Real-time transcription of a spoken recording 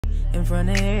in front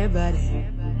of everybody.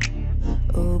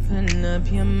 Open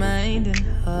up your mind and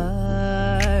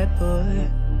heart, boy.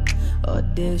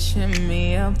 Audition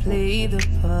me, I'll play the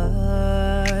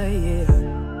part, yeah.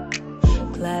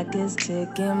 Clock is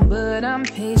ticking, but I'm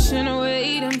patient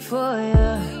waiting for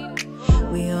ya.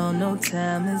 We all know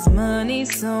time is money,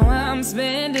 so I'm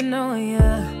spending on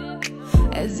ya.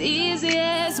 As easy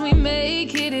as we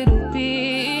make it, it'll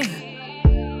be.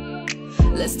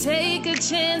 Let's take a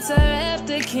chance, our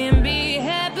after can be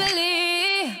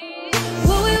happily.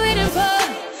 What we waiting for?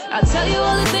 I'll tell you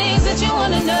all the things that you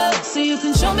wanna know, so you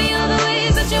can show me all the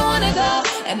ways that you wanna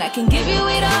go. And I can give you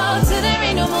it all till there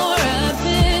ain't no more. I've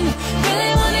been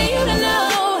really wanting you to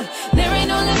know there ain't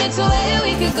no limit to where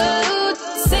we could go.